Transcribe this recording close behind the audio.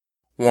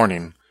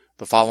Warning: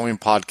 the following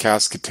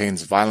podcast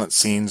contains violent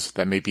scenes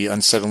that may be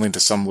unsettling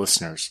to some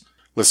listeners.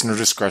 Listener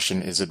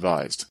discretion is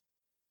advised.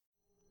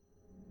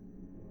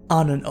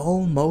 On an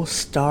almost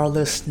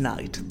starless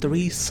night,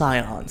 three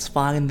scions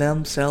find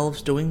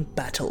themselves doing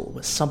battle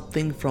with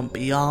something from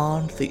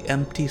beyond the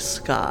empty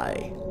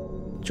sky.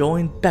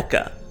 Join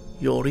Becca,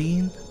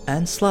 Yoreen,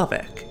 and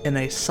Slavek in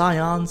a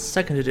Scion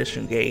 2nd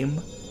Edition game,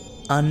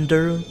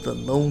 Under the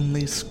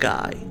Lonely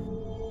Sky.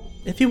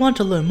 If you want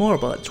to learn more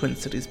about Twin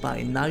Cities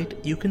by Night,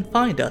 you can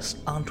find us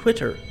on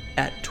Twitter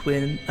at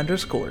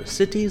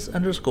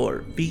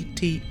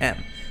twin_cities_VTM,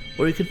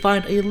 where you can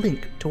find a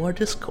link to our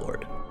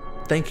Discord.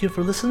 Thank you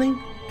for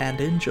listening, and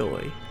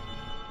enjoy.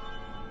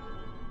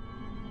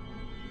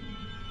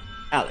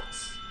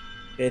 Alex,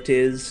 it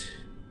is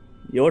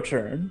your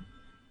turn,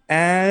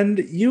 and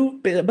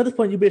by this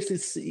point,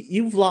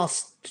 you've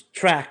lost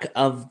track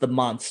of the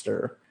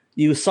monster.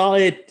 You saw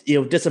it,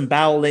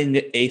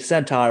 disemboweling a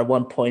centaur at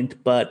one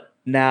point, but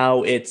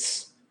now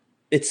it's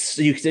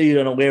you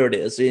don't know where it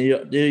is.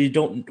 You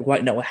don't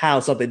quite know how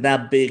something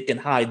that big can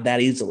hide that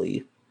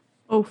easily.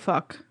 Oh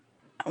fuck!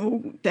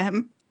 Oh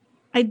damn!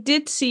 I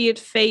did see it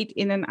fade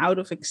in and out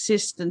of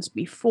existence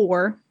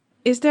before.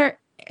 Is there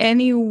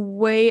any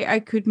way I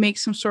could make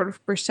some sort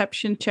of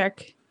perception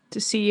check to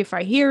see if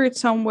I hear it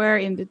somewhere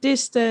in the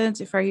distance,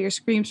 if I hear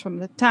screams from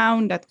the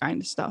town, that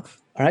kind of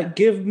stuff? All right,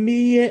 give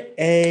me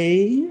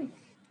a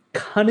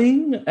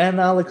cunning,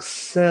 and I'll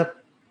accept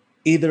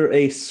either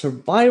a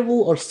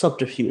survival or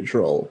subterfuge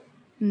roll.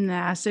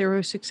 Nah,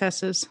 0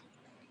 successes.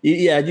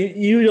 Yeah,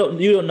 you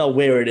don't know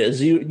where it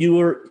is.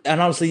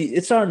 And honestly,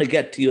 it's starting to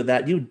get to you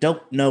that you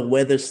don't know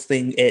where this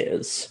thing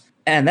is,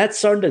 and that's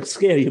starting to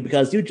scare you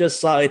because you just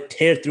saw it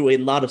tear through a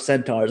lot of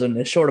centaurs in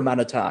a short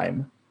amount of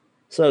time.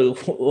 So,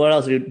 what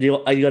else are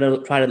you gonna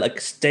try to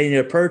stay in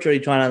your perch, or are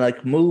you trying to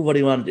move? What do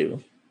you want to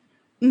do?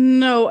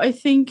 No, I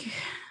think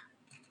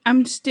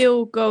I'm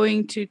still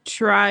going to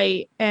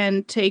try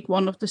and take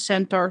one of the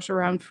centaurs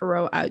around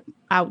Faro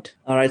out.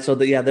 All right, so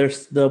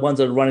there's the ones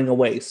that are running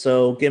away.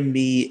 So give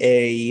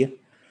me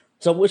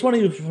so which one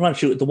do you want to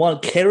shoot? The one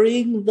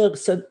carrying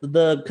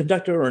the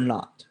conductor or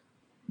not?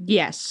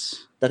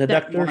 Yes. The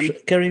conductor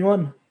carrying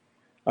one?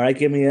 All right,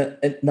 give me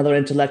another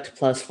intellect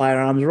plus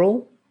firearms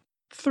roll.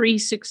 3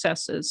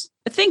 successes.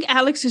 I think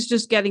Alex is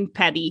just getting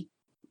petty.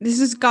 This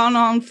has gone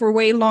on for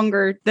way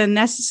longer than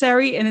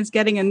necessary, and it's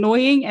getting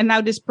annoying. And now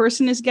this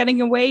person is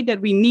getting away that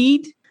we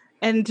need,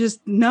 and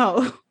just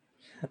no.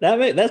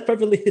 That's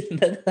perfectly.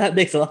 That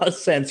makes a lot of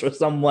sense for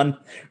someone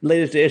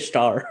related to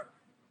Ishtar.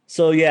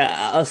 So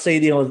yeah, I'll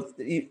say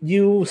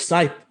you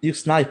snipe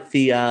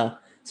the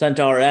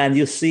centaur, and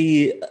you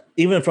see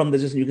even from the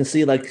distance you can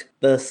see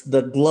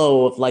the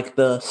glow of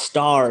the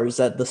stars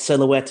at the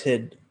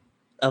silhouetted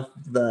of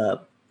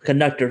the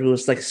conductor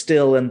who's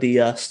still in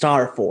the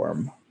star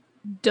form.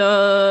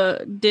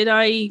 Did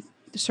I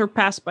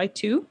surpass by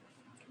 2?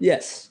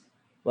 Yes.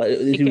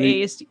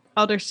 AKA, is the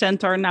other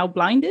centaur now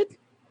blinded?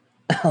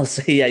 I'll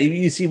say yeah.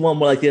 You see one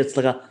more it's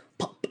like a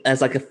pop,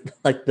 as a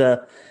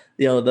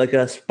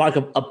spark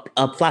of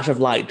a flash of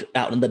light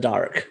out in the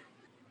dark.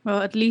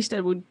 Well, at least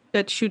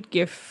that should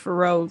give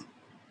Faro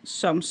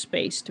some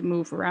space to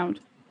move around.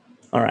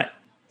 All right.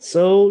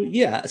 So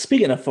yeah,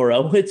 speaking of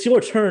Faro, it's your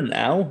turn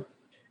now.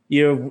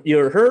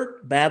 You're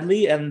hurt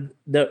badly, and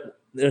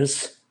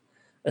there's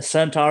a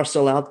centaur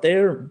still out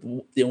there,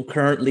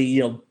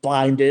 currently,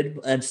 blinded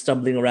and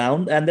stumbling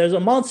around. And there's a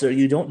monster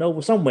you don't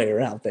know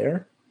somewhere out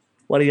there.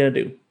 What are you going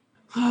to do?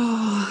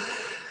 Oh,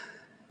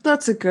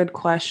 that's a good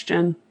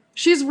question.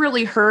 She's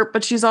really hurt,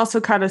 but she's also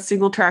kind of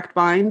single-tracked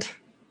mind.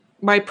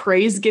 My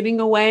prey's getting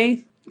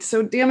away.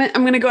 So, damn it,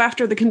 I'm going to go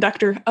after the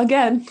conductor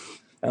again.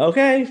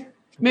 Okay.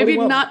 Maybe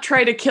not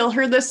try to kill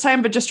her this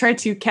time, but just try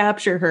to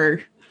capture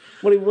her.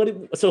 What do you want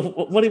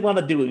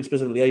to do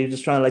specifically? Are you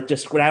just trying to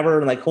just grab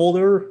her and hold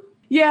her?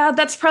 Yeah,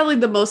 that's probably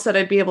the most that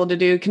I'd be able to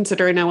do,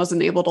 considering I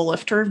wasn't able to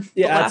lift her.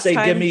 Yeah, I'd say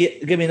give me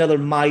another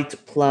might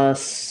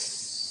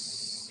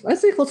plus. I'd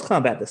say close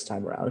combat this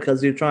time around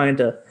because you're trying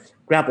to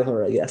grapple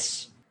her, I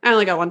guess. I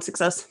only got 1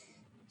 success.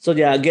 So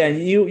yeah,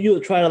 again, you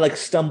try to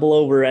stumble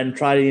over and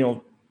try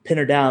to pin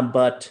her down,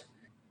 but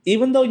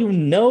even though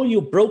you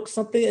broke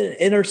something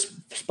in her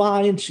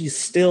spine, she's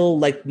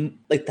still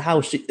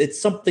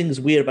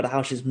something's weird about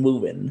how she's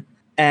moving.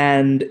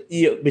 And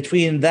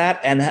between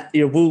that and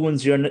your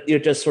wounds, you're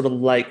just sort of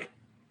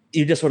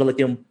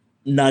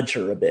nudge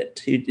her a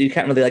bit. You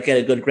can't really get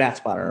a good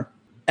grasp on her.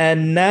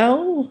 And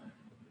now,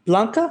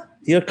 Blanca,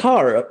 your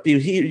car. You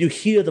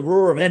hear the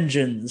roar of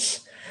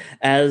engines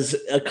as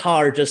a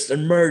car just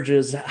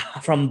emerges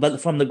from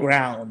the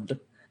ground.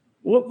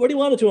 What do you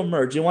want it to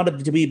emerge? Do you want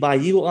it to be by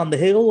you on the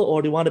hill,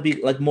 or do you want it to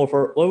be more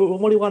for?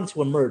 What do you want it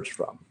to emerge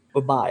from?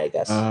 Or by, I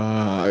guess.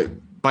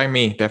 By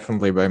me,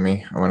 definitely by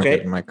me. I want to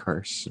get in my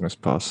car as soon as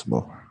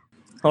possible.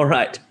 All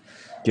right.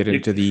 Get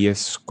into the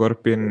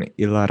Scorpion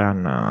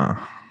Ilarana.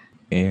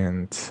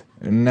 And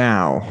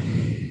now,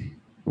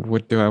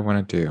 what do I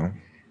want to do?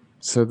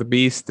 So the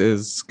beast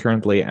is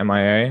currently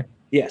MIA.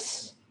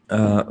 Yes.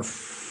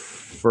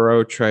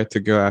 Furrow tried to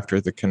go after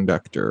the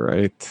conductor,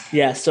 right?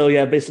 Yeah, so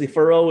basically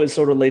Furrow is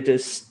sort of like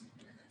this,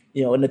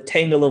 in a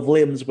tangle of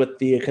limbs with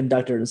the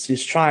conductor, and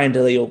she's trying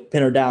to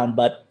pin her down,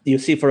 but you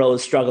see Furrow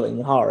is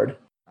struggling hard.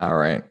 All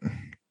right.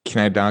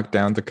 Can I knock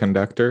down the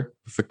conductor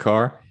with the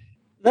car?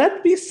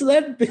 That'd be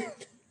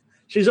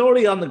she's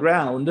already on the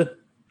ground.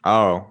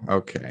 Oh,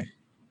 okay.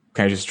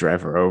 Can I just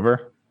drive her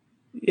over?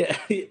 Yeah,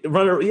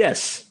 run her.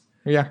 Yes.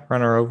 Yeah,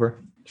 run her over.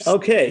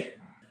 Okay.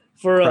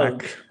 Furrow,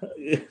 Crack.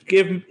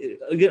 you're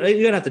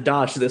gonna have to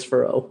dodge this,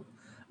 Furrow,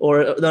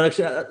 or no,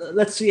 actually,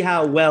 let's see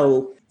how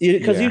well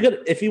because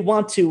if you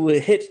want to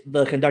hit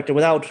the conductor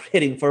without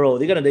hitting Furrow,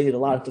 you're gonna need a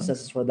lot of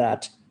successes for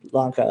that,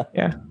 Blanca.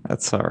 Yeah,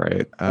 that's all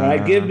right. All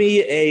right, give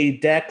me a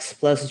Dex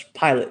plus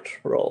pilot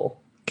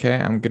roll. Okay,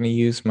 I'm gonna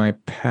use my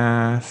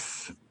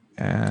path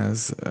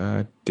as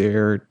a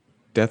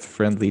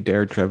death-friendly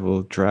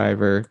daredevil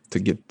driver to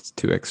get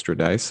 2 extra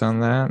dice on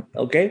that.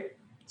 Okay.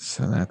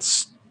 So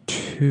that's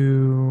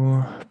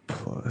 2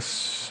 plus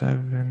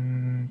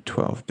 7,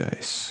 12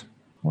 dice.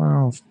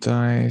 12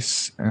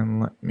 dice,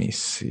 and let me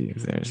see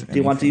if there's Do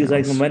you want to use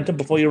any momentum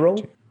before you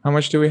roll? How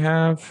much do we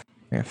have?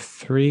 We have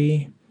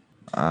 3.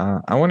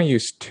 I want to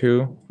use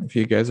 2, if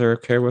you guys are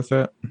okay with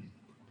it.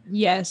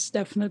 Yes,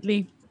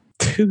 definitely.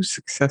 2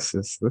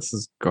 successes. This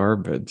is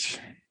garbage.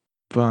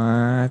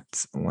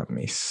 But let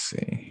me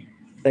see.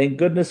 Thank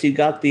goodness you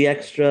got the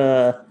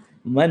extra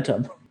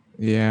momentum.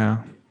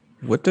 Yeah.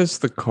 What does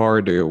the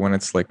car do when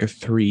it's like a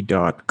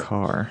 3-dot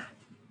car?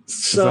 Is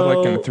that So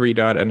like a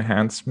 3-dot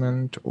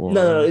enhancement? Or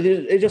no,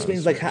 it just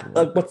means like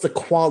what's the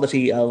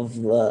quality of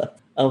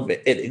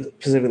it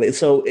specifically.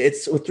 So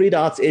it's with 3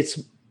 dots.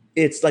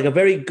 It's like a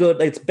very good.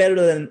 Like, it's better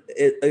than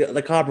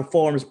the car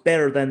performs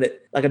better than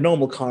like a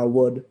normal car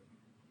would,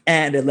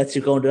 and it lets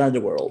you go into the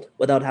underworld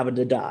without having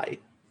to die.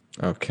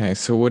 Okay,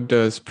 so what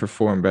does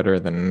perform better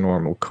than a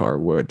normal car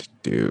would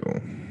do?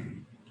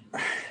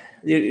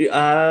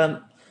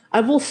 I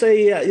will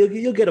say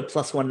you'll get a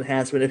 +1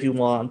 enhancement if you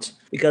want,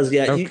 because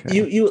Okay.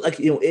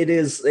 it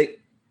is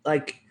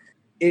like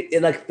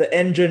the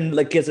engine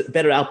gives it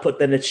better output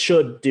than it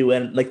should do,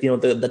 and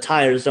the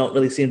tires don't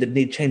really seem to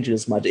need changing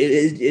as much.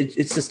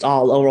 It's just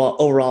all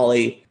overall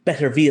a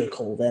better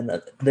vehicle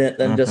than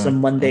just a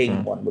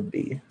mundane one would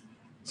be.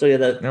 So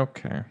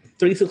Okay.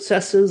 3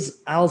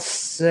 successes. I'll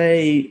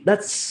say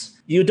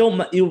you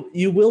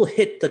will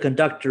hit the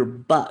conductor,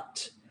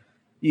 but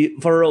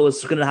Furrow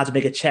is going to have to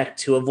make a check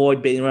to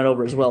avoid being run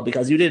over as well,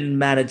 because you didn't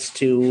manage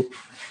to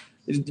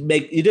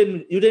you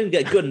didn't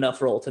get good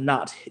enough roll to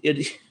not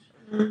hit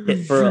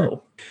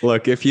Furrow.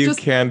 Look, if you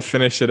can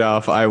finish it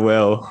off, I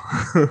will.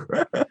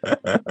 I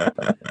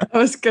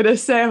was gonna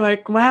say,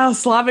 like, wow,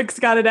 Slavic's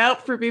got it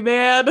out for me,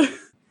 man.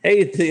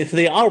 Hey, if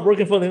they are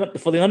working for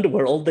the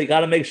underworld, they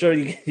got to make sure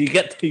you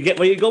get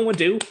where you're going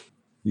to.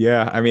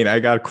 Yeah, I mean, I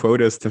got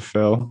quotas to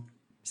fill.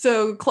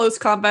 So close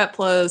combat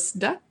plus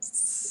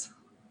dex,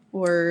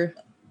 or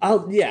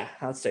I'll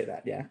say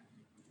that. Yeah.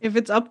 If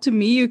it's up to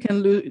me, you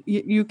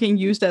can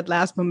use that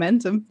last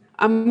momentum.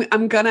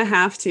 I'm gonna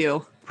have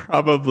to.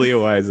 Probably a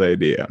wise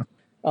idea.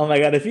 Oh my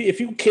god! If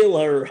you kill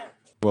her,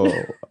 Well,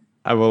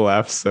 I will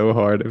laugh so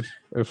hard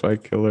if I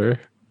kill her.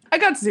 I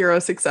got 0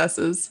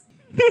 successes.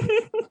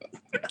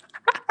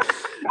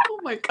 Oh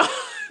my gosh.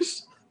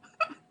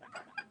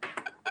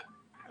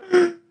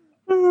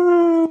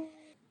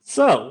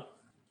 So,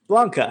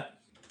 Blanca,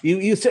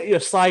 you set your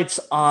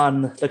sights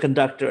on the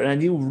conductor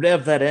and you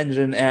rev that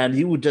engine and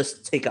you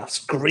just take off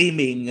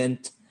screaming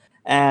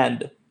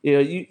and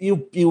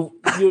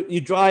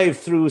you drive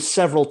through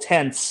several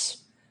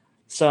tents,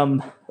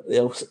 some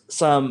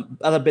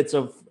other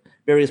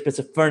various bits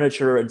of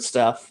furniture and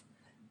stuff,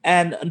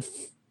 and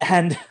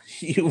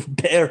you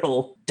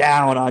barrel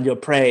down on your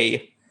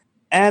prey.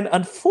 And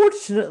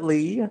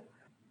unfortunately,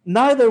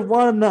 neither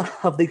one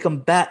of the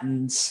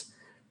combatants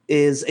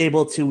is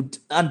able to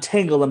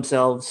untangle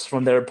themselves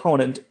from their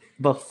opponent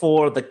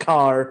before the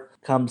car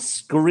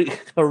comes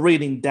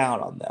careening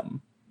down on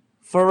them.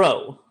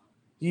 Furrow,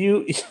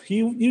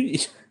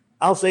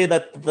 I'll say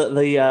that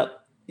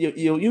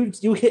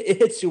it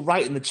hits you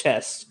right in the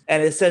chest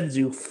and it sends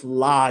you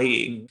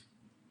flying.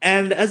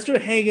 And as you're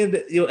hanging,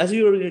 as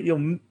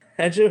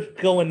you're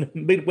going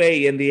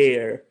midway in the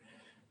air,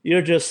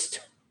 you're just,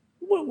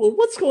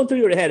 what's going through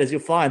your head as you're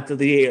flying through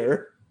the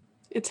air?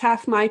 It's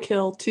half my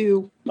kill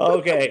too.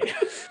 Okay.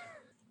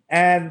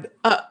 And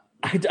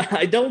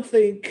I don't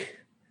think,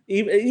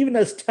 even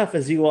as tough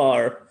as you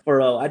are,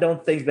 Furrow, I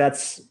don't think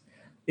that's,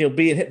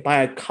 being hit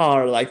by a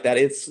car like that,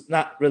 it's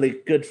not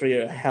really good for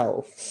your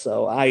health.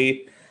 So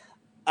I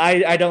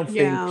don't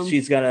think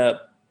she's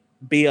gonna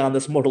be on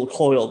this mortal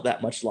coil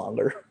that much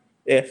longer,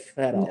 if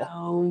at all.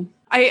 No.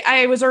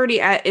 I was already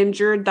at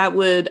injured. That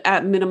would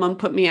at minimum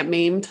put me at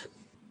maimed.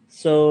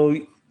 So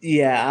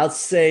yeah, I'll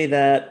say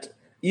that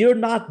you're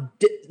not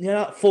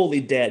fully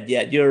dead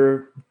yet.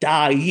 You're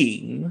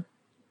dying,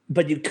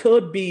 but you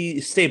could be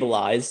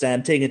stabilized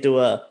and taken to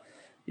a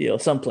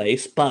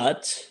someplace.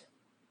 But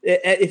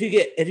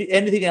if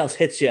anything else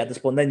hits you at this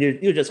point, then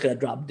you're just gonna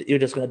drop. You're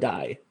just gonna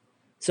die.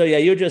 So yeah,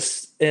 you're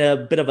just in a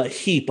bit of a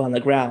heap on the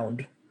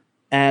ground,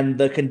 and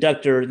the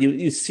conductor,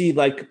 you see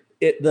like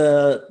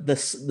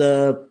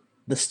the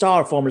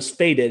star form is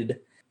faded,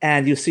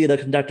 and you see the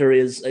conductor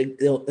is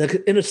like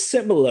in a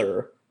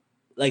similar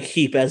like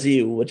heap as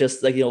you,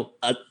 just like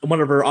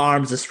one of her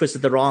arms is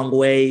twisted the wrong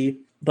way,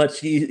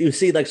 but you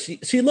see like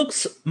she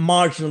looks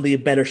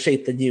marginally better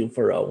shape than you,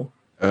 Furrow.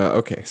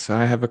 Okay, so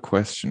I have a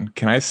question.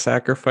 Can I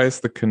sacrifice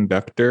the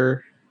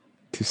conductor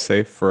to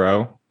save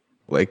Fro,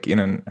 like in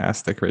an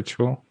Aztec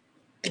ritual?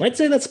 I'd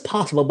say that's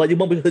possible, but you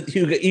won't be able to,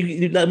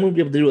 you won't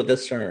be able to do it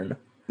this turn.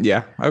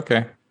 Yeah,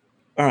 okay.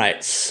 All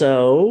right,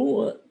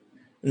 so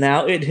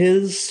now it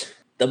is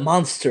the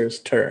monster's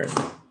turn.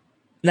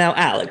 Now,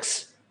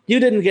 Alex, you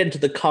didn't get into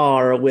the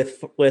car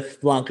with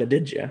Blanca,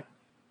 did you?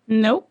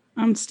 Nope,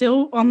 I'm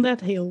still on that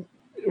hill.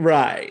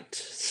 Right.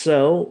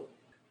 So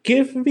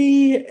give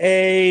me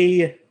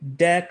a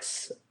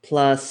dex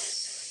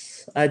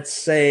plus, I'd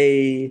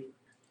say,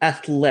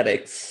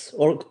 athletics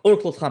or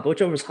close combat,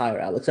 whichever is higher,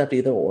 Alex, that'd be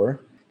either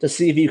or, to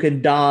see if you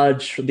can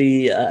dodge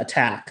the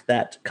attack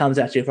that comes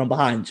at you from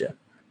behind you.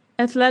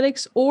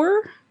 Athletics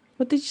or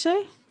what did you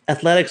say?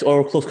 Athletics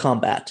or close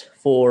combat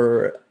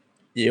for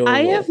your.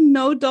 I have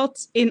no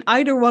dots in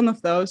either one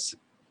of those.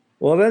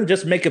 Well, then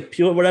just make a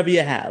pure whatever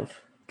you have.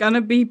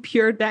 Gonna be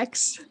pure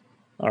dex.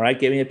 All right,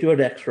 give me a pure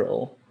dex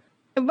roll.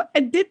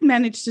 I did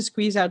manage to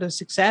squeeze out a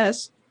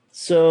success.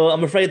 So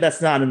I'm afraid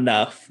that's not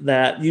enough.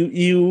 That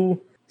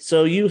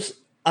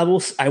I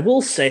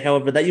will say,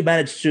 however, that you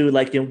managed to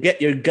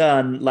get your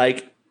gun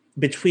like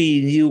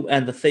between you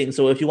and the thing.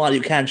 So if you want,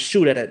 you can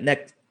shoot at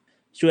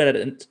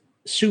it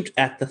shoot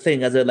at the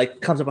thing as it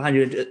like comes up behind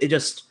you, and it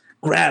just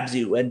grabs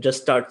you and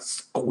just starts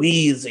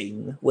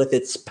squeezing with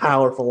its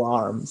powerful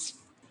arms.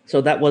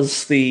 So that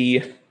was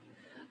the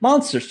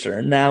monster's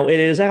turn. Now it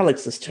is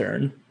Alex's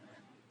turn.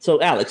 So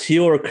Alex,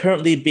 you are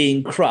currently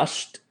being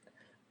crushed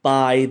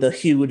by the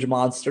huge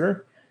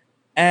monster,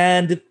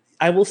 and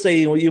I will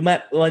say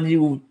when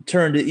you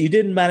turned it, you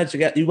managed to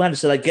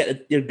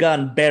get your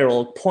gun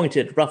barrel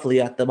pointed roughly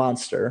at the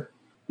monster.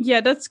 Yeah,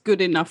 that's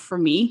good enough for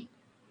me.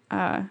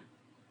 I'm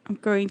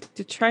going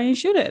to try and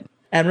shoot it.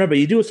 And remember,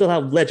 you do still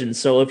have legends,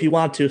 so if you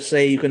want to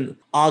say, you can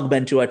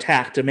augment your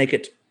attack to make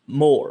it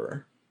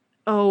more.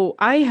 Oh,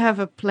 I have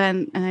a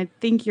plan, and I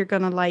think you're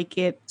gonna like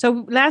it.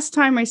 So last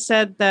time I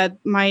said that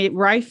my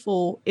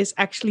rifle is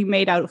actually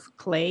made out of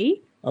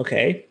clay.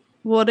 Okay.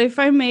 What if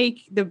I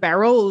make the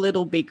barrel a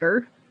little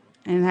bigger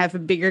and have a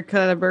bigger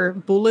caliber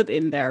bullet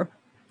in there?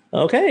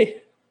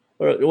 Okay.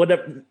 Or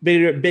whatever,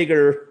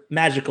 bigger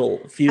magical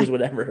fuse,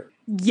 whatever.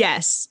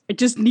 Yes, I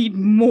just need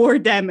more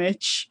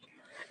damage.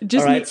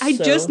 I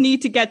just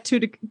need to get through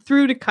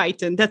the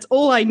chitin. That's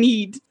all I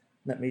need.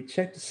 Let me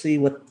check to see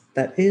what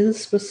that is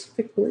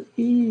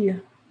specifically.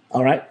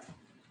 All right.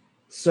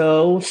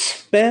 So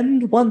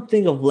spend one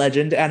thing of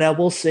legend, and I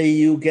will say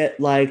you get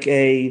like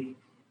a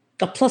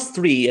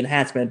 +3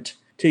 enhancement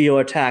to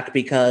your attack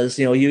because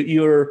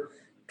you're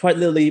quite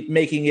literally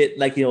making it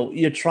like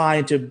you're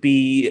trying to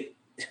be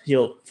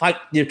fight.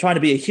 You're trying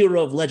to be a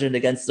hero of legend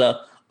against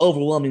a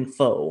overwhelming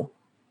foe.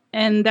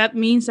 And that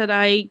means that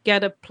I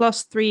get a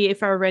 +3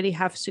 if I already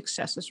have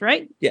successes,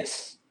 right?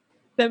 Yes.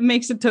 That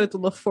makes a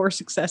total of 4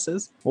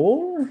 successes.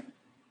 4?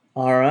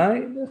 All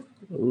right.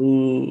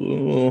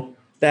 Ooh.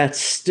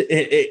 That's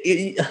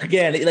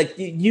again, like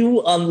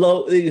you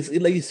unload,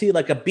 like you see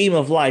like a beam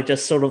of light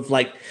just sort of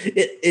like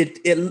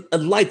it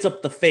lights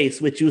up the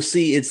face, which you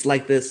see it's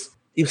like this.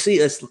 You see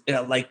it's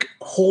like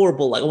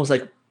horrible, like almost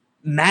like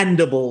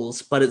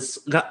mandibles, but it's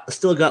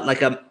still got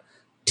like a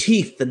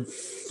teeth and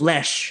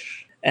flesh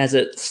as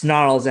it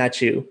snarls at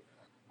you.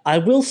 I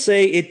will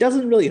say it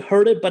doesn't really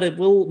hurt it, but it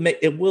will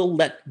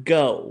let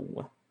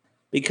go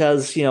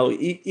because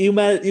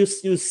you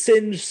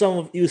singe some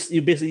of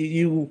you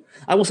basically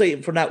I will say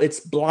for now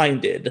it's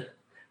blinded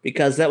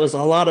because that was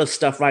a lot of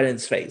stuff right in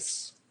its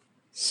face.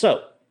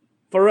 So,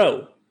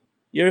 Faro,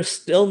 you're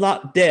still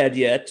not dead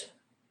yet.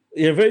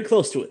 You're very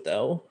close to it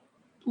though.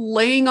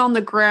 Laying on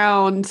the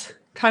ground,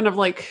 kind of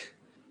like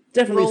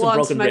definitely roll some onto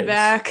broken my ribs.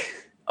 back.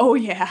 Oh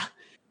yeah,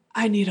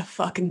 I need a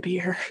fucking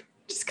beer.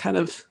 Just kind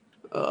of,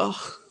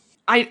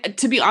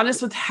 to be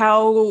honest with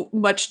how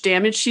much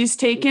damage she's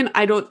taken,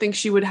 I don't think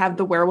she would have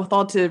the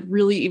wherewithal to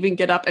really even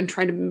get up and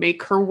try to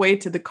make her way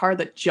to the car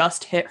that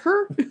just hit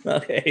her.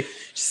 Okay.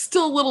 She's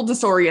still a little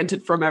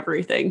disoriented from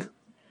everything.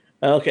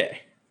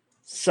 Okay.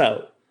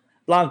 So,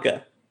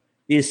 Blanca,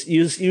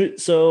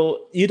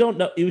 so you don't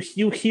know,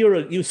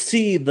 you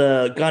see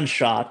the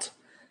gunshot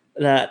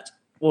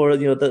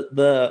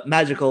the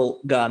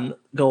magical gun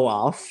go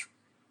off.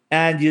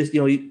 And you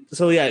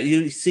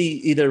see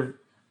either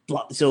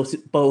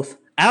both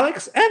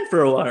Alex and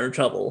Furrow are in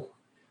trouble.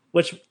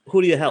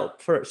 Who do you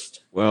help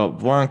first? Well,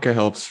 Blanca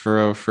helps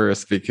Furrow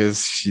first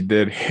because she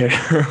did hit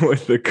her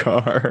with the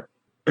car,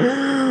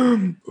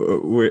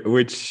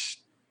 which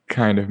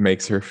kind of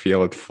makes her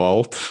feel at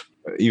fault,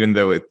 even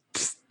though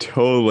it's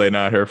totally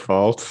not her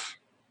fault.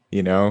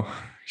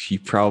 She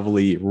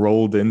probably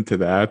rolled into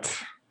that.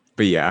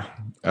 But yeah,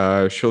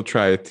 she'll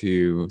try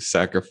to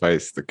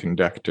sacrifice the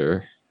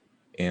conductor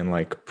and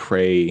like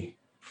pray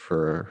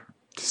to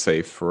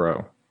save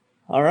Faro.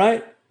 All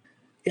right.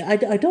 Yeah,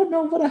 I don't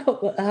know what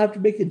I have to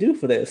make you do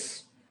for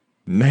this.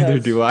 Neither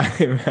Because do I,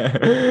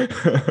 man.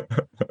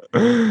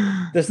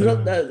 There's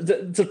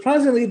not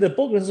surprisingly the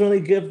book doesn't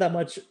really give that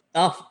much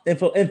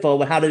info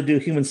about how to do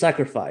human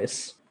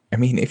sacrifice. I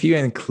mean, if you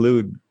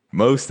include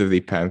most of the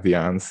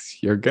pantheons,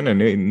 you're gonna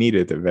need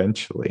it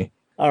eventually.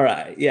 All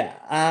right, yeah.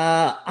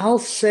 I'll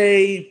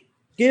say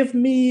give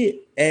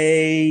me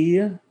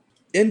a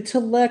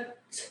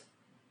intellect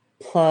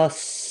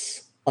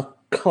plus a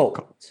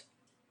cult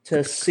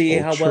to see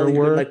how well you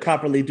can like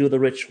properly do the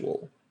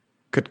ritual.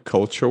 Could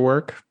culture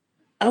work?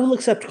 I will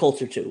accept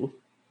culture too.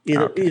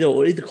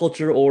 Either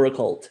culture or a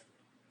cult.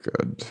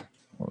 Good.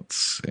 Let's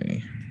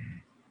see.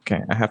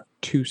 Okay, I have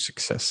 2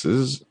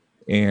 successes,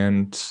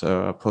 and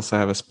plus I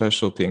have a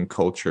specialty in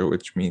culture,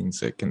 which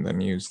means I can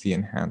then use the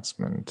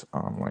enhancement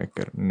on like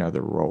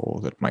another roll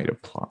that might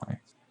apply.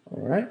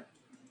 All right.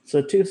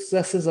 So 2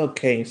 successes.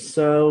 Okay.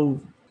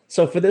 So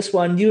for this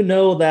one, you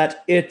know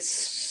that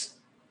it's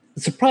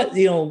surprise.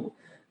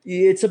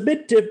 It's a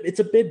bit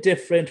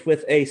different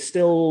with a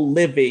still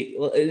living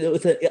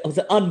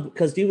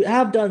because you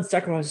have done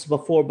sacrifices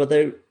before, but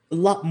they're a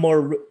lot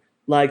more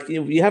like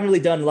you haven't really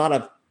done a lot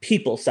of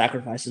people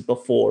sacrifices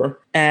before,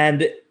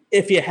 and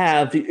if you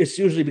have, it's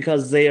usually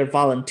because they are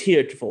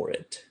volunteered for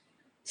it.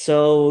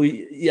 So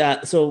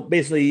yeah, so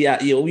basically,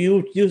 yeah,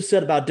 you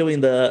said about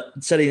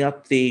setting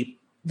up the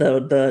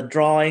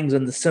drawings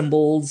and the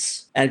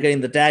symbols and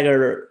getting the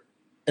dagger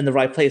in the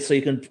right place so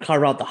you can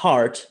carve out the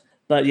heart.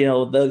 But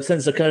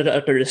since the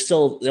conductor is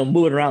still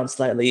moving around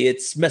slightly,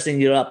 it's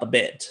messing you up a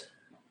bit.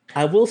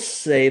 I will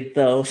say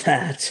though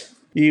that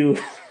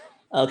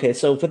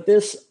so for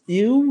this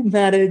you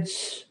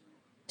manage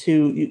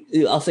to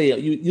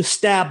you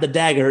stab the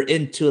dagger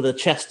into the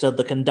chest of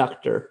the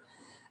conductor,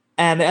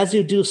 and as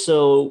you do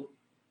so,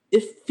 you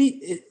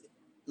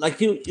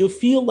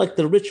feel like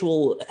the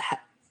ritual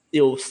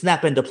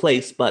snap into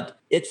place, but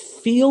it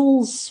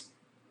feels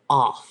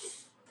off.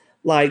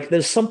 Like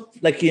there's some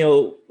like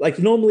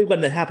normally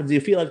when it happens, you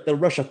feel like the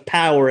rush of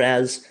power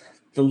as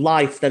the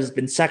life that has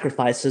been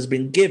sacrificed has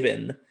been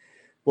given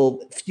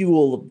will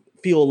fuel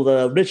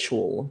the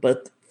ritual.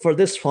 But for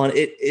this one,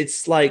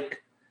 it's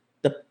like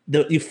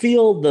you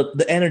feel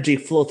the energy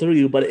flow through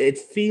you, but it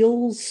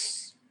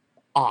feels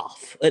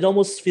off. It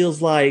almost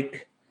feels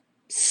like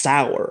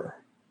sour.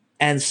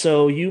 And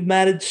so you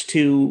manage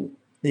to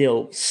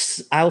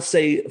I'll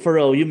say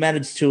Faro, you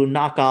managed to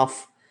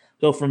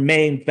go from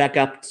main back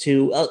up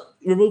to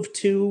remove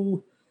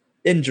 2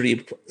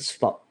 injury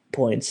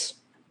points.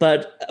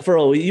 But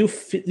Faro, you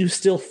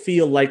still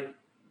feel like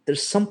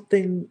there's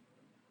something.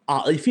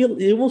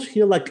 You almost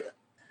feel like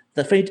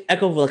the faint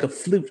echo of like a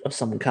flute of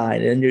some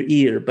kind in your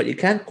ear, but you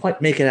can't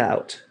quite make it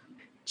out.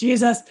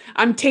 Jesus,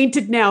 I'm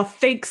tainted now.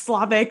 Thanks,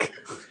 Slavic.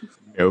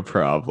 No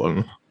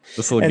problem.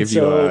 This will give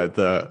you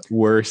the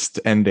worst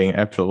ending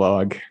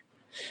epilogue.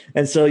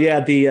 And so, yeah,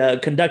 the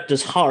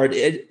conductor's heart,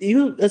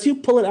 as you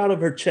pull it out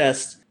of her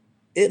chest,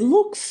 it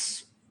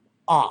looks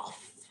off.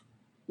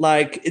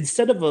 Like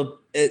instead of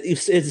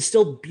it's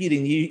still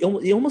beating. You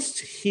almost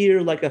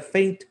hear like a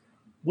faint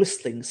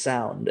whistling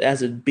sound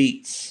as it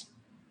beats.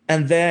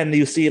 And then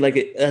you see, like,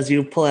 as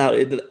you pull out,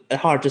 the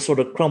heart just sort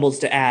of crumbles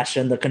to ash,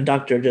 and the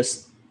conductor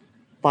just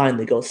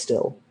finally goes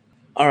still.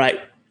 All right,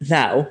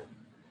 now,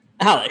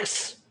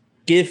 Alex,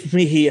 give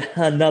me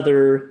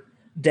another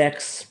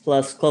Dex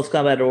plus close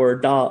combat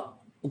or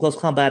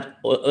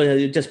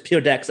just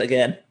pure Dex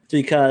again,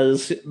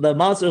 because the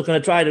monster is going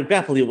to try to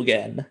grapple you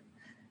again,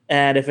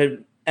 and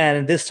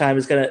this time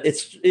it's going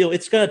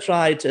to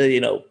try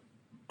to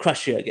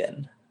crush you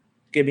again.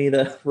 Give me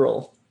the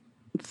roll.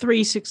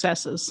 3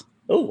 successes.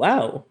 Oh,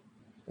 wow.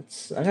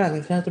 I'm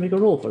going to have to make a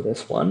roll for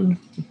this one.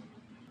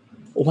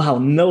 Wow,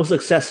 no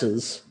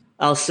successes.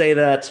 I'll say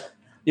that,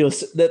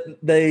 since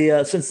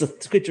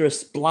the creature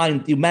is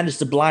blind, you managed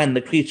to blind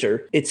the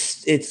creature. You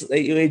see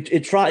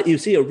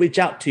it reach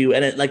out to you,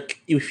 and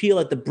you feel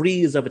like the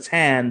breeze of its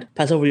hand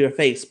pass over your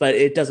face, but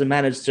it doesn't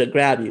manage to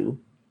grab you.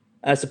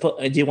 I suppose,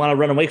 do you want to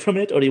run away from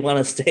it, or do you want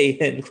to stay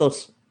in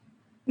close?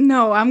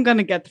 No, I'm going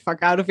to get the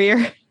fuck out of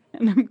here.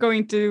 And I'm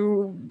going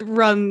to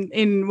run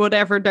in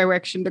whatever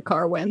direction the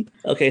car went.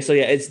 Okay, so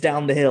yeah, it's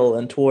down the hill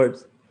and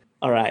towards.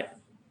 All right,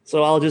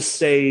 so I'll just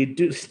say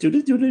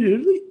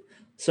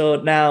So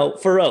now,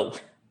 Faro,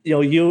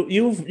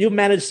 you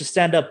managed to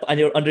stand up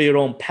under your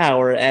own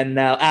power, and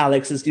now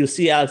Alex you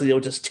see Alex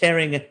just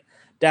tearing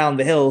down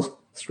the hill,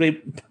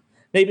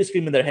 maybe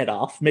screaming their head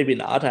off, maybe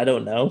not, I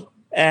don't know.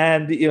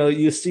 And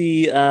you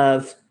see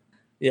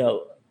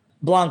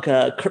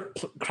Blanca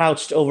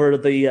crouched over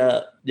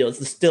the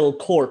still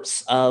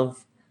corpse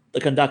of the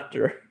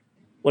conductor.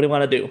 What do you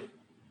want to do,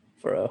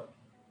 Faro?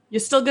 You're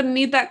still gonna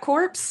need that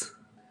corpse?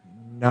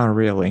 Not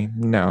really,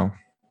 no.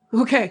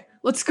 Okay,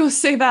 let's go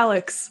save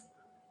Alex.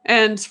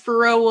 And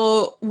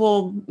Faro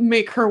will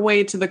make her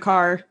way to the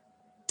car.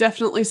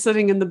 Definitely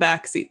sitting in the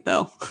back seat,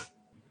 though.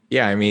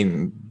 Yeah, I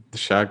mean, the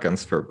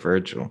shotgun's for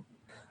Virgil.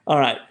 All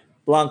right,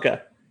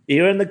 Blanca,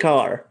 you're in the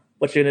car.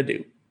 What you gonna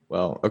do?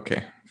 Well,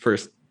 okay.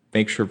 First,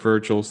 make sure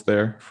Virgil's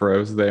there,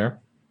 Fro's there,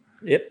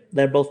 Yep,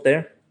 they're both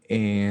there.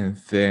 and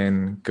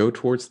then go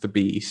towards the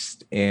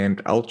beast.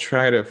 And I'll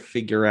try to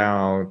figure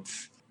out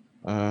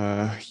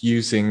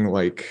using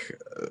like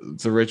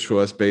the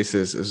ritual as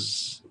basis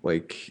is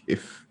like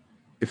if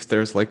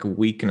there's like a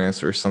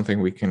weakness or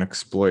something we can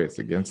exploit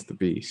against the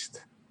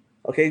beast.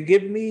 Okay,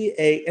 give me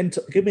an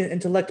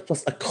intellect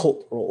plus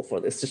occult roll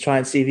for this to try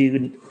and see if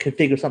you can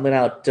figure something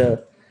out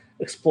to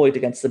exploit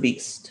against the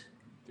beast.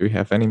 Do we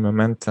have any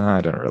momentum?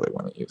 I don't really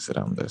want to use it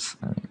on this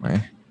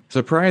anyway.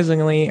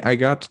 Surprisingly, I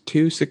got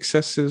 2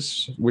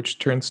 successes, which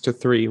turns to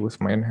 3 with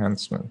my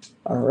enhancement.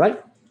 All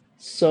right.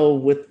 So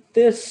with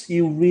this,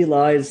 you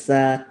realize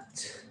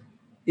that,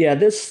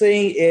 this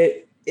thing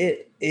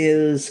it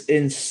is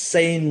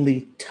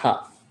insanely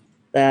tough.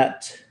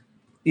 That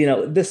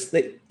this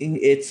thing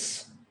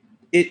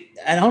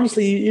and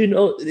honestly,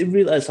 you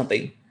realize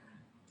something.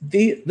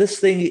 This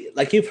thing,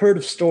 like you've heard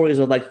of stories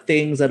of like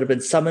things that have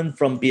been summoned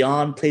from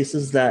beyond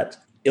places that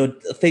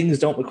things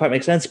don't quite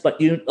make sense, but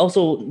you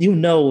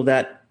know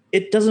that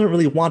it doesn't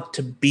really want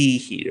to be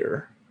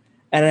here.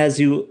 And as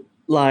you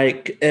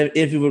like,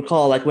 if you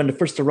recall, like when it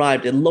first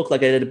arrived, it looked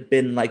like it had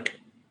been like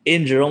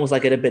injured, almost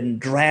like it had been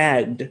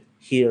dragged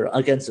here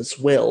against its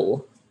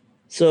will.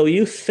 So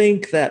you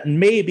think that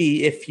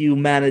maybe if you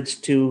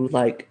manage to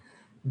like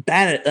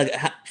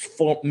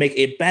make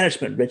a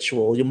banishment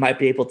ritual, you might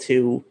be able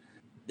to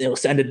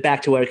send it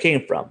back to where it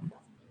came from.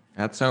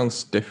 That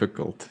sounds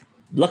difficult.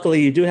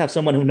 Luckily, you do have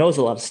someone who knows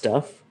a lot of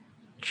stuff.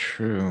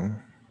 True.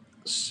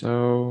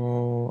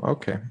 So,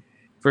 okay.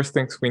 First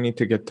things we need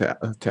to get to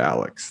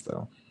Alex,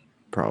 though.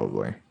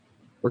 Probably.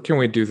 Or can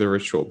we do the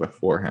ritual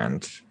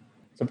beforehand?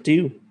 It's up to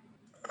you.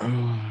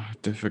 Oh,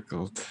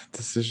 difficult.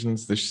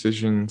 Decisions.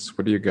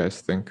 What do you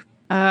guys think?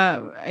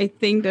 I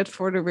think that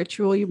for the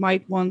ritual, you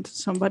might want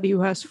somebody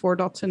who has 4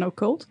 dots in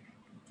occult,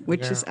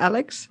 which is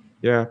Alex.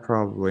 Yeah,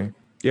 probably.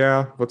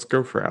 Yeah, let's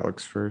go for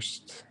Alex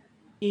first.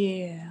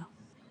 Yeah.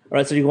 All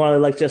right, so you want to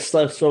like just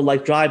sort of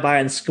like drive by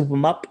and scoop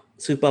up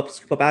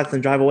Alex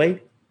and drive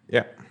away?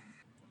 Yeah.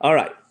 All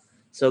right.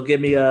 So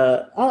give me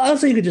I'll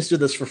say you could just do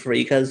this for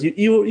free because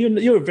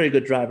you're a very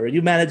good driver.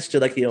 You managed to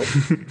like Am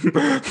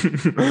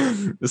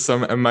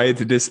I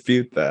to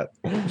dispute that?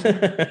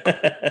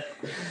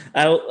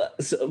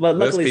 But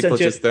luckily, most people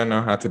just don't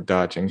know how to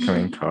dodge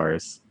incoming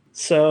cars.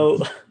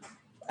 So,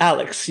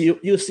 Alex,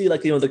 you see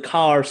like the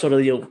car sort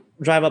of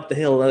drive up the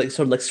hill and like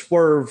sort of like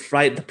swerve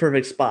right at the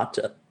perfect spot.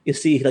 You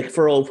see like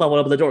Furrow come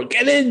up the door.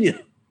 Get in!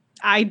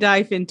 I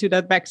dive into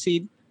that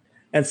backseat.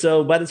 And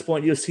so by this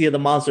point, you see the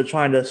monster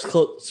trying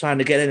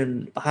to get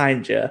in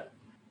behind you.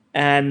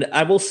 And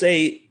I will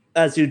say,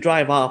 as you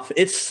drive off,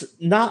 it's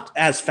not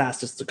as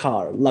fast as the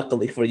car,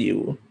 luckily for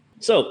you.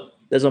 So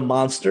there's a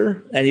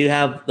monster, and you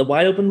have the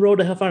wide open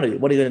road in front of you.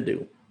 What are you going to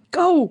do?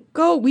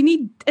 Go. We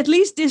need at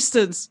least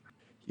distance.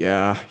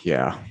 Yeah.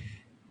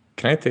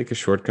 Can I take a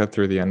shortcut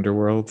through the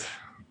underworld?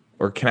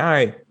 Or can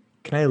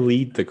I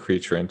lead the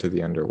creature into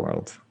the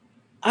underworld?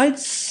 I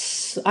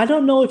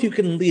don't know if you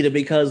can lead it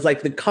because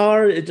like the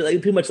car,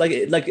 pretty much like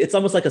it's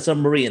almost like a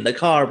submarine. The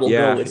car will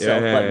go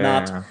itself, but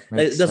not.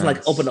 It doesn't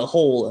like open a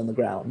hole in the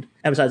ground.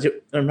 And besides,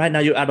 right now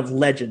you're out of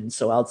legend,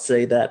 so I'll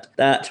say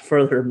that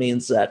further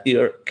means that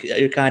you're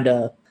kind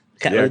of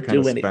can't really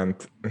do anything.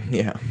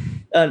 Yeah.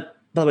 By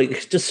the way,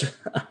 just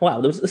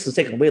wow, this is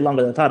taking way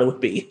longer than I thought it would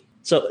be.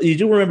 So you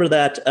do remember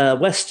that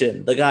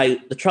Weston,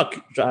 the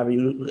truck driver,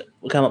 you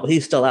come up,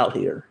 he's still out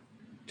here.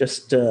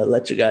 Just to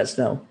let you guys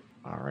know.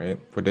 All right.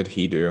 What did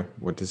he do?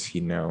 What does he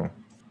know?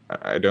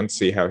 I don't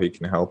see how he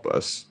can help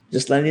us.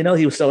 Just letting you know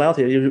he was still out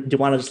here. Do you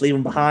want to just leave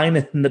him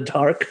behind in the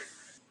dark?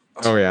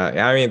 Oh,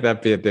 yeah. I mean,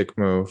 that'd be a dick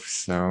move.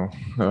 So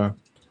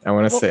I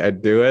want to say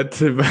I'd do it.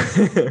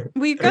 But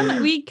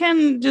we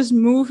can just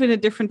move in a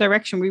different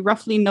direction. We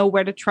roughly know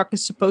where the truck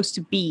is supposed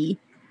to be.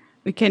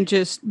 We can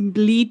just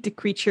lead the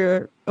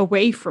creature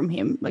away from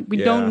him. Like we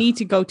don't need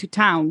to go to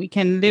town. We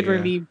can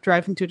literally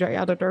drive into the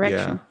other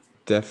direction. Yeah,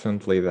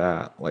 definitely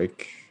that.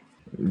 Like,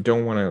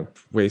 don't want to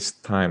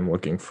waste time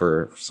looking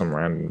for some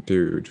random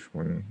dude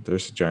when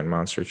there's a giant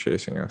monster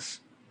chasing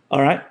us.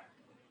 All right.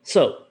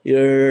 So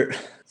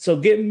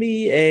give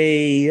me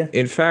a.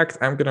 In fact,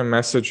 I'm gonna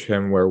message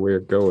him where we're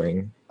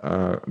going.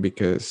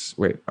 Because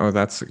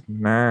that's a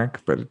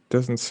knack, but it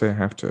doesn't say I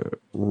have to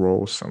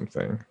roll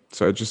something.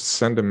 So I just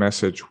send a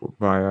message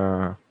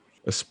via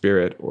a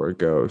spirit or a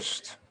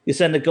ghost. You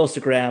send a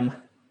ghostogram.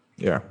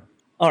 Yeah.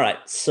 All right.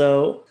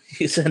 So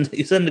you send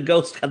a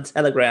ghost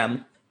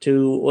telegram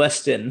to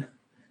Weston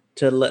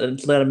to let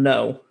him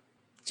know.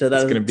 So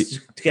that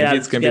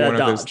it's gonna be one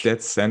of those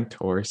dead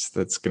centaurs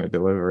that's gonna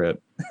deliver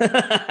it.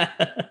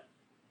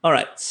 All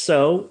right.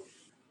 So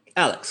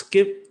Alex,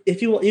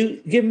 if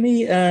you give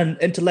me an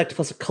intellect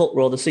plus occult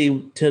roll to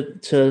see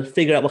to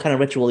figure out what kind of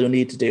ritual you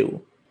need to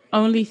do.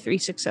 Only 3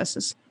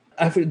 successes.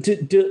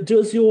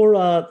 Does your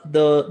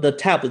the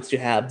tablets you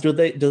have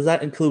does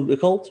that include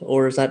occult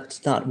or is that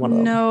not one of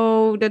them?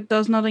 No, that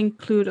does not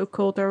include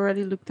occult. I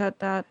already looked at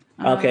that.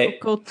 Okay.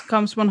 Occult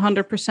comes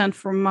 100%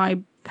 from my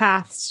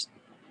paths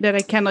that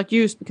I cannot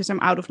use because I'm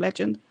out of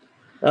legend.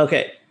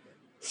 Okay,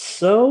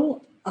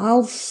 so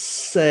I'll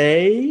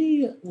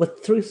say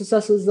with 3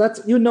 successes,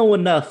 that's you know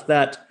enough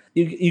that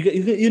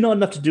you know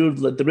enough to do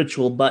the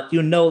ritual, but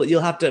you know that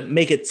you'll have to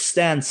make it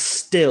stand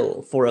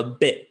still for a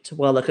bit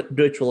while the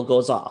ritual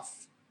goes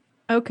off.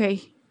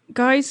 Okay,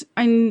 guys,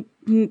 I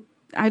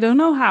don't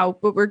know how,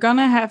 but we're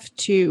gonna have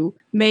to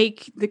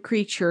make the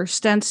creature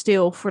stand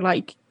still for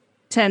like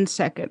 10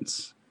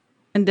 seconds.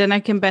 And then I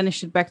can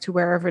banish it back to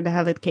wherever the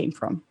hell it came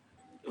from.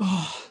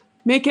 Oh,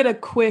 make it a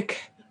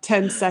quick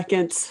 10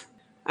 seconds.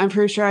 I'm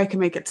pretty sure I can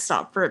make it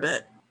stop for a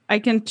bit. I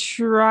can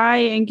try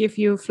and give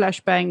you a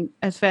flashbang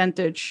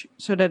advantage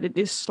so that it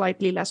is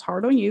slightly less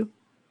hard on you.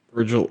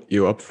 Virgil,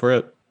 you up for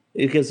it?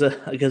 It gives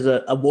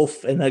a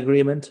wolf an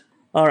agreement.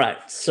 All right,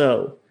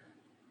 so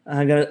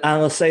I'm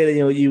gonna say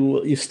that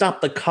you stop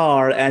the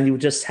car and you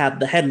just have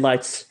the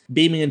headlights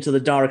beaming into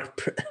the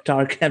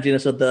dark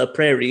emptiness of the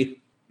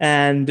prairie,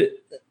 and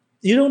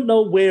you don't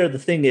know where the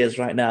thing is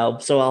right now.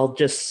 So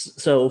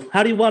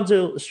how do you want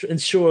to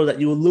ensure that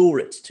you lure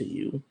it to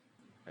you?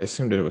 I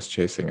assumed it was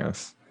chasing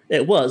us.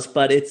 It was,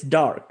 but it's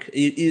dark.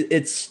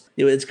 It's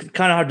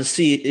kind of hard to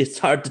see. It's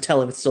hard to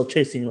tell if it's still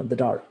chasing you in the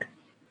dark.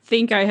 I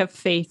think I have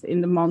faith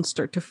in the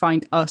monster to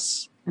find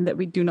us and that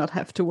we do not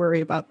have to worry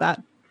about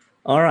that.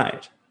 All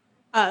right.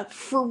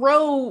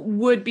 Faro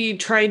would be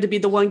trying to be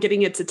the one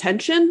getting its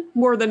attention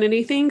more than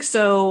anything,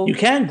 so... You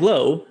can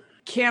glow.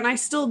 Can I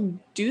still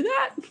do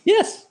that?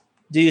 Yes.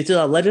 Do you still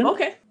have legend?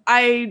 Okay.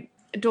 I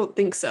don't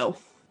think so.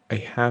 I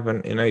have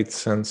an innate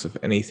sense of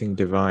anything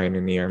divine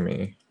near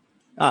me.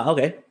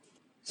 Okay.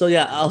 So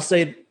yeah, I'll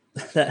say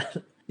that,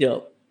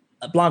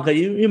 Blanca,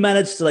 you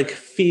managed to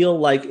feel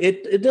like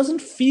it doesn't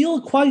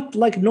feel quite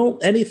like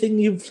anything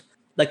you've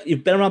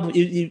been around.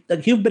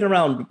 You've been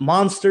around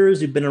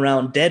monsters, you've been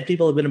around dead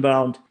people, you've been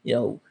around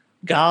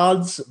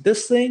gods.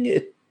 This thing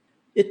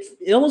it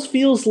almost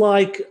feels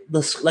like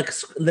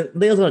the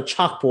nails on a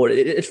chalkboard.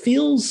 It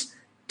feels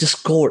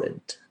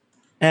discordant,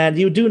 and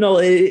you do know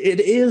it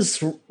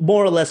is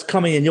more or less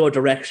coming in your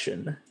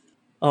direction.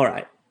 All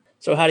right.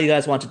 So how do you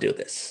guys want to do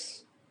this?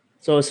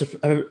 So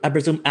I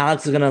presume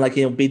Alex is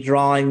gonna be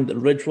drawing the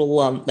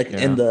ritual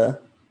in the.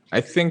 I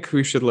think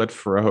we should let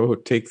Faro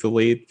take the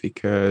lead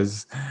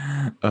because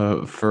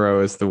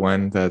Faro is the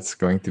one that's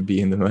going to be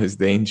in the most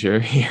danger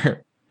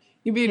here.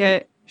 You mean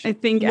I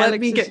think let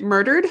Alex me get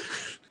murdered?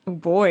 Oh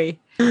boy.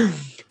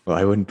 Well,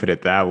 I wouldn't put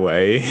it that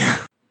way.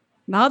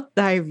 Not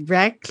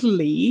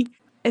directly.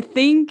 I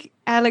think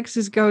Alex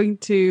is going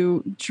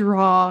to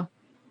draw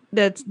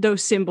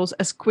those symbols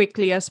as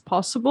quickly as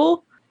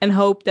possible and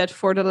hope that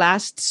for the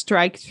last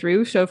strike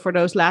through, so for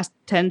those last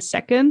 10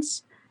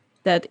 seconds,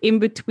 that in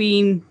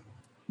between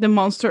the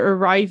monster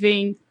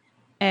arriving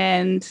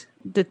and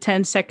the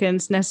 10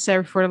 seconds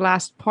necessary for the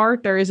last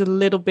part, there is a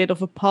little bit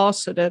of a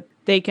pause so that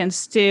they can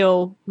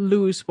still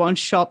lose one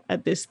shot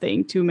at this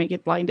thing to make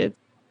it blinded.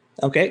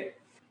 Okay.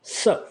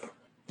 So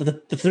the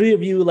three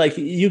of you,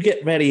 you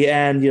get ready,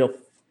 and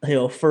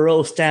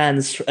Faro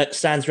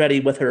stands ready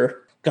with her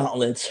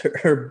gauntlets,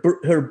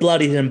 her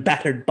bloodied and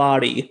battered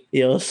body,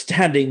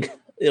 standing,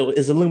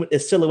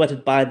 is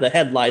silhouetted by the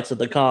headlights of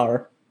the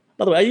car.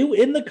 By the way, are you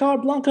in the car,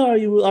 Blanca? Or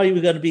are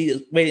you going to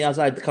be waiting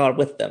outside the car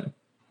with them?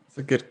 That's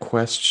a good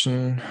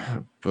question,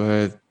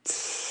 but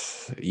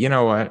you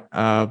know what?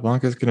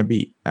 Blanca's going to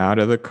be out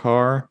of the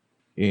car,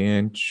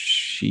 and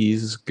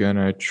she's going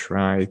to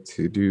try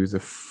to do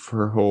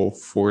her whole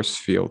force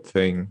field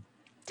thing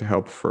to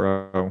help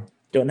Faro.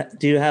 Do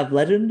you have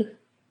legend?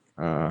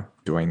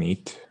 Do I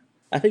need?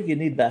 I think you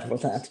need that for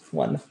that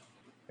one.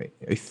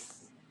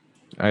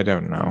 I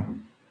don't know.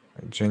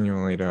 I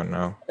genuinely don't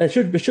know. It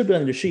should be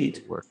on your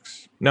sheet.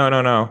 Works. No.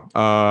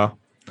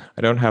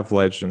 I don't have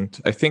legend.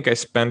 I think I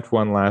spent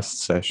one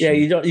last session.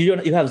 Yeah,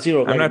 you have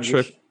 0. I'm not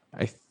sure.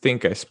 I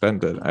think I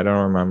spent it. I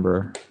don't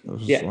remember. It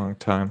was a long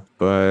time.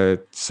 But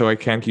so I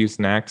can't use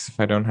Nax if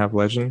I don't have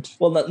legend?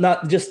 Well,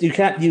 not just you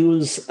can't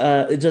use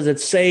does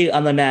it say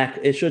on the Nax?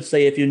 It should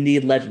say if you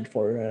need legend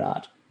for it or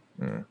not.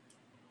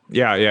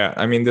 Yeah.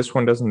 I mean, this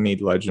one doesn't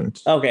need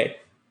legend. Okay.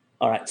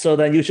 All right. So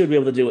then you should be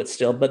able to do it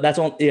still, but that's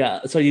all.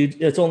 Yeah. So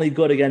it's only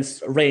good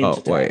against ranged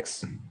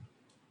attacks.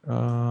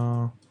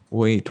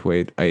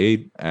 Wait.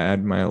 I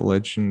add my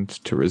legend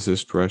to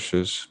resist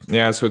rushes.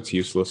 Yeah, so it's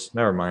useless.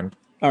 Never mind.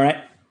 All right.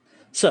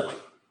 So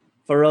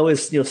Faro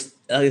is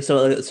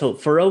so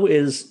Faro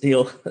is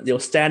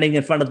standing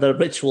in front of the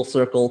ritual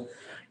circle,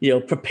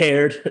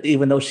 prepared,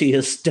 even though she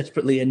is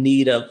desperately in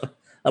need of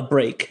a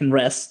break and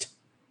rest.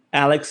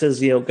 Alex has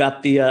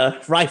got the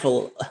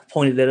rifle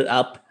pointed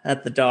up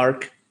at the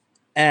dark,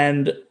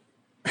 and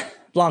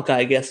Blanca,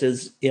 I guess,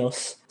 is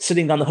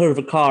sitting on the hood of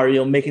a car,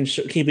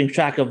 keeping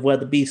track of where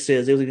the beast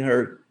is, using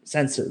her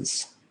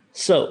senses.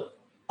 So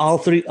all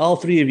three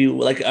of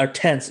you are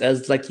tense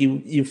as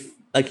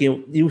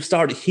you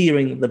start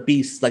hearing the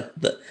beast.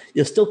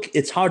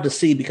 It's hard to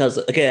see because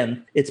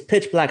again it's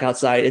pitch black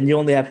outside and you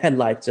only have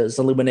headlights as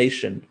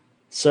illumination.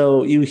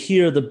 So you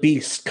hear the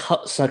beast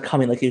start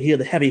coming, you hear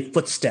the heavy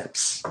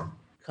footsteps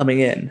coming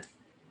in,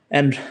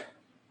 and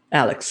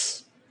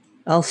Alex,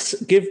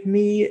 Give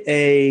me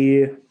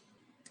a.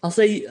 I'll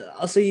say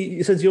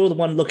since you're the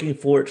one looking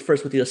for it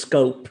first with your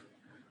scope,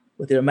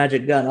 with your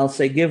magic gun, I'll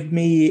say give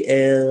me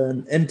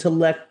an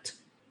intellect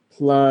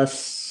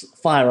plus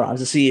firearms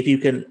to see if you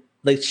can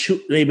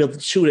maybe able to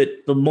shoot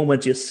it the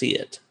moment you see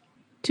it.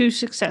 2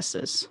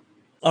 successes.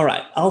 All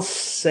right, I'll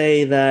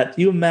say that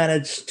you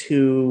managed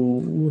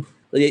to.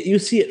 You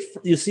see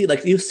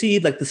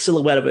the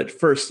silhouette of it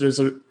first.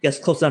 Gets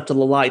close enough to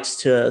the lights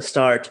to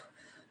start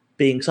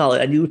being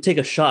solid, and you take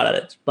a shot at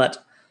it,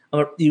 but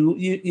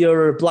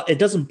it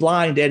doesn't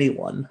blind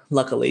anyone,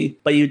 luckily,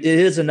 but it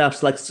is enough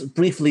to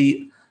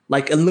briefly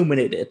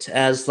illuminate it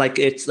as the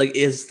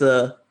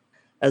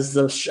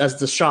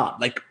shot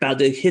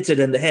it hits it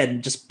in the head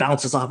and just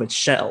bounces off its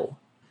shell,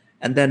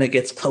 and then it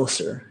gets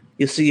closer.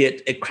 You see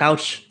it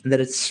crouch, and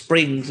then it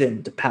springs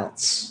in to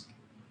pounce.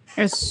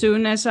 As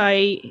soon as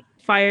I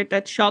fired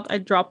that shot,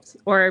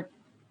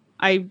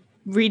 I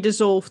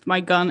redissolved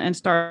my gun and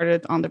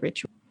started on the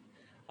ritual.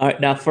 All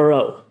right, now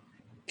Faro,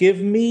 give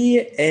me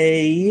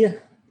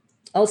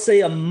I'll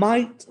say a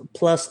might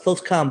plus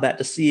close combat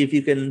to see if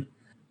you can,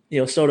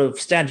 sort of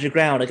stand your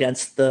ground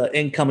against the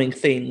incoming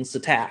thing's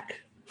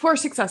attack. 4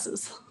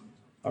 successes.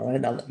 All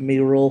right, now let me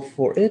roll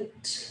for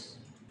it.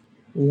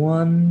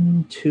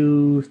 1,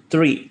 2,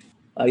 3.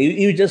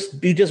 You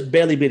just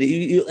barely beat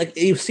it.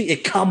 You see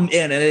it come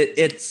in,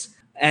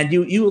 and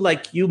you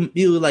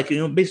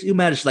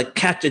manage to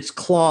catch its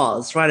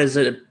claws right as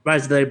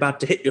they're about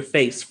to hit your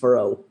face,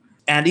 Faro.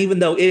 And even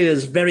though it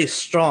is very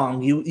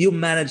strong, you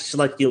manage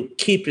to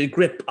keep your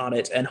grip on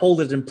it and hold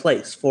it in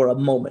place for a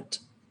moment.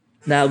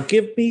 Now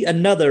give me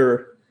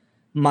another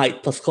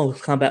might plus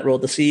close combat roll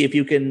to see if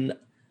you can,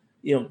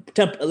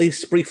 at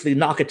least briefly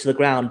knock it to the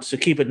ground to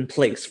keep it in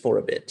place for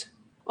a bit.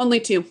 Only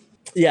 2.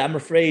 Yeah, I'm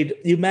afraid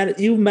you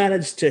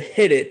managed to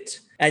hit it,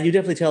 and you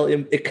definitely tell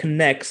it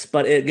connects.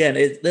 But again,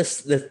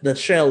 the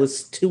shell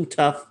is too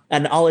tough,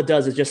 and all it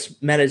does is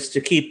just manage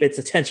to keep its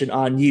attention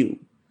on you.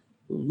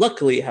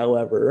 Luckily,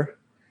 however,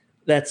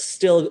 that's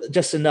still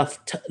just enough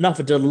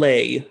a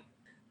delay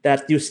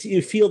that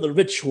you feel the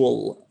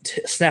ritual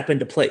snap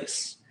into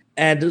place.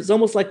 And it's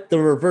almost like the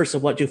reverse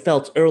of what you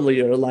felt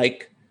earlier.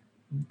 It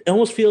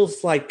almost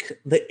feels like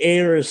the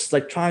air is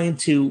trying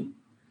to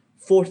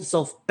force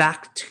itself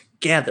back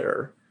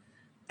together.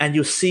 And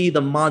you see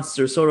the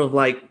monster sort of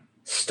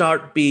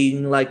start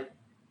being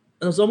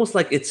it's almost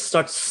like it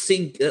starts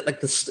sinking,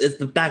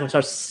 the back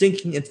starts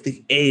sinking into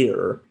the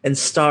air and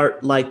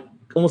start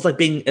almost like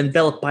being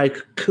enveloped by a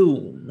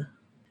cocoon.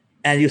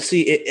 And you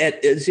see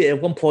it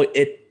at one point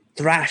it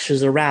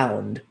thrashes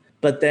around,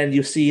 but then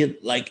you see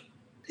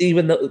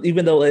even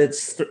though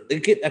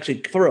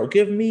actually, Faro,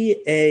 give me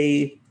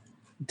a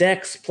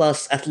Dex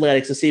plus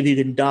Athletics to see if you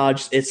can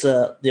dodge its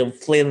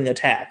flailing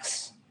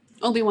attacks.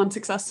 Only 1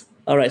 success.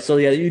 All right, so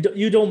yeah,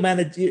 you don't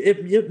manage.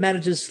 It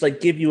manages to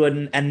give you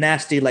a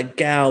nasty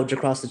gouge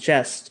across the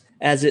chest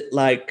as it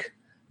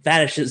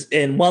vanishes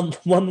in one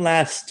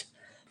last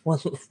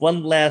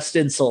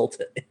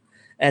insult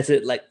as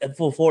it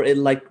before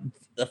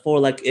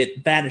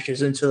it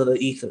vanishes into the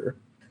ether.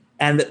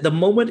 And the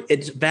moment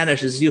it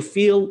vanishes, you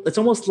feel it's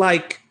almost how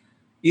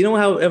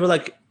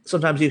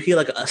sometimes you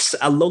hear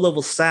a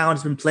low-level sound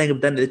has been playing,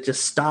 but then it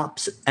just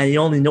stops and you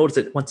only notice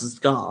it once it's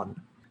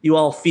gone. You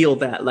all feel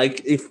that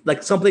if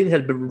something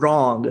had been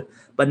wrong,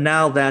 but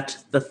now that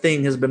the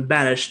thing has been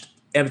banished,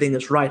 everything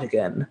is right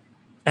again.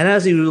 And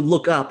as you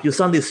look up, you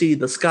suddenly see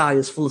the sky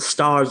is full of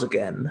stars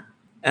again.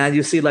 And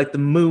you see the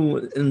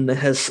moon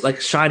has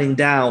shining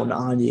down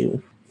on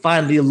you,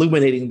 finally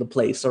illuminating the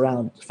place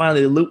around,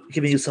 finally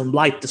giving you some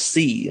light to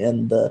see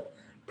in the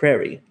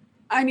prairie.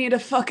 I need a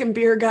fucking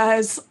beer,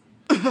 guys.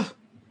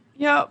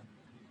 Yeah.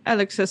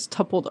 Alex has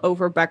toppled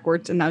over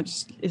backwards and now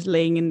just is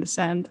laying in the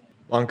sand.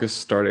 Blanca's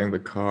starting the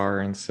car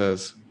and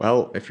says,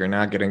 well, if you're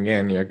not getting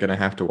in, you're going to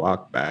have to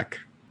walk back.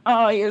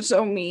 Oh, you're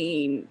so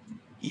mean.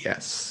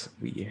 Yes,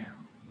 we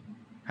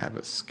have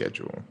a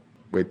schedule,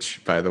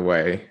 which, by the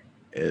way,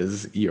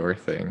 is your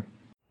thing.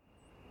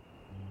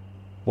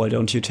 Why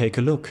don't you take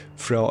a look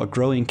through our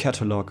growing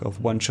catalog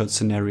of one-shot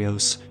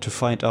scenarios to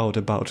find out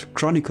about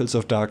Chronicles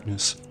of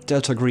Darkness,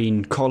 Delta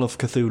Green, Call of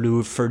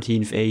Cthulhu,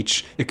 13th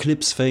Age,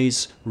 Eclipse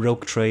Phase,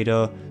 Rogue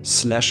Trader,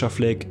 Slasher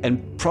Flick,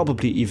 and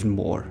probably even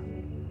more.